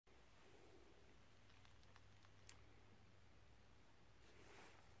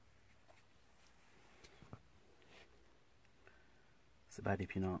Sabadi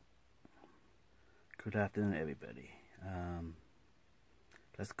Pino. Good afternoon, everybody.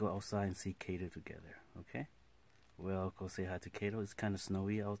 Let's go outside and see Kato together, okay? We'll go say hi to Kato. It's kind of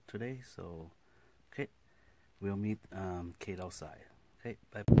snowy out today, so okay. We'll meet Kato outside. Okay,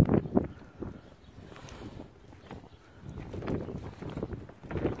 bye.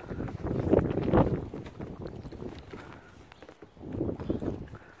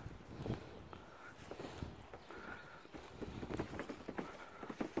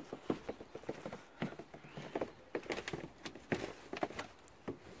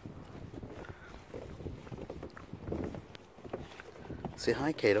 Say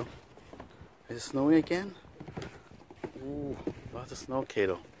hi, Kato. Is it snowing again? Ooh, lots of snow,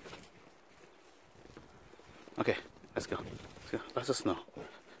 Kato. Okay, let's go. Let's go. Lots of snow.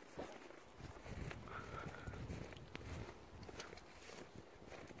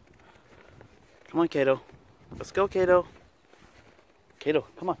 Come on, Kato. Let's go, Kato. Kato,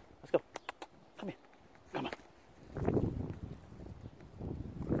 come on. Let's go. Come here. Come on.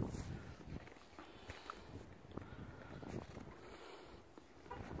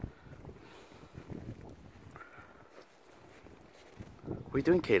 What are you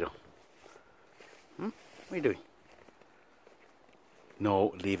doing, Kato? What are you doing?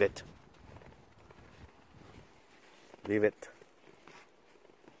 No, leave it. Leave it.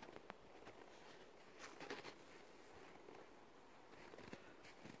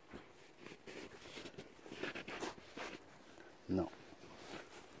 No.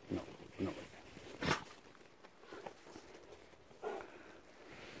 No. No.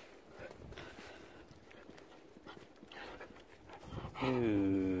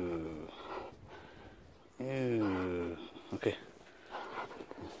 Ew. Ew. Okay.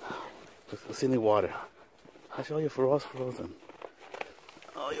 Let's in the water. Actually, all your frost frozen.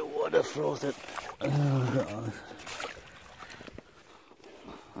 All your water frozen.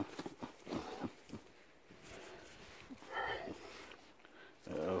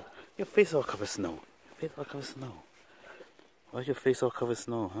 Your face all covered snow. Your face all covered snow. Why's your face all covered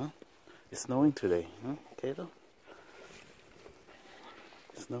snow, huh? It's snowing today, huh, Kato?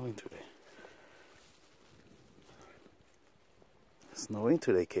 It's snowing today. It's snowing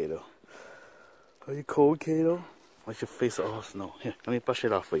today, Kato. Are you cold, Kato? Why's your face all snow? Here, let me brush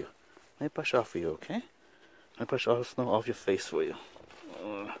it off for you. Let me brush it off for you, okay? Let me brush all the snow off your face for you.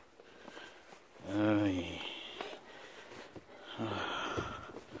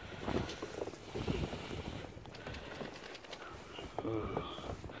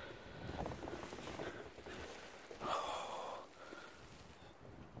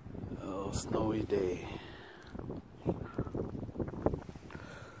 Oh, snowy day.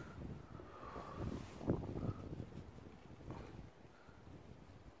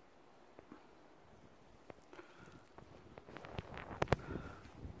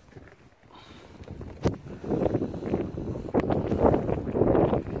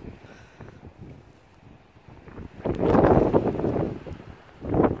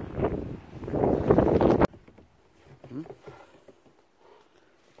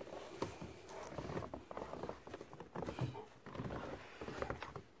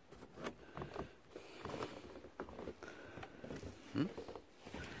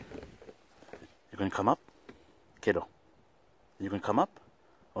 You gonna come up? Kiddo, you gonna come up?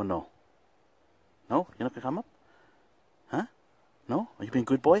 Or no? No? You're not gonna come up? Huh? No? Are you being a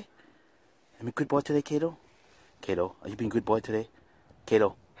good boy? Are you being a good boy today, Kato? Kato, are you being a good boy today?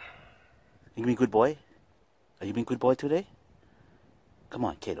 Kato, you being a good boy? Are you being a good boy today? Come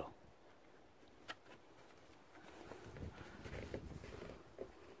on, Kato.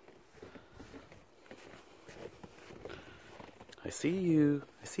 I see you.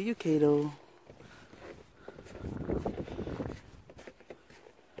 I see you, Kato.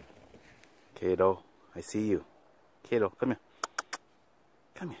 Kato, I see you. Kato, come here.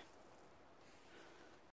 Come here.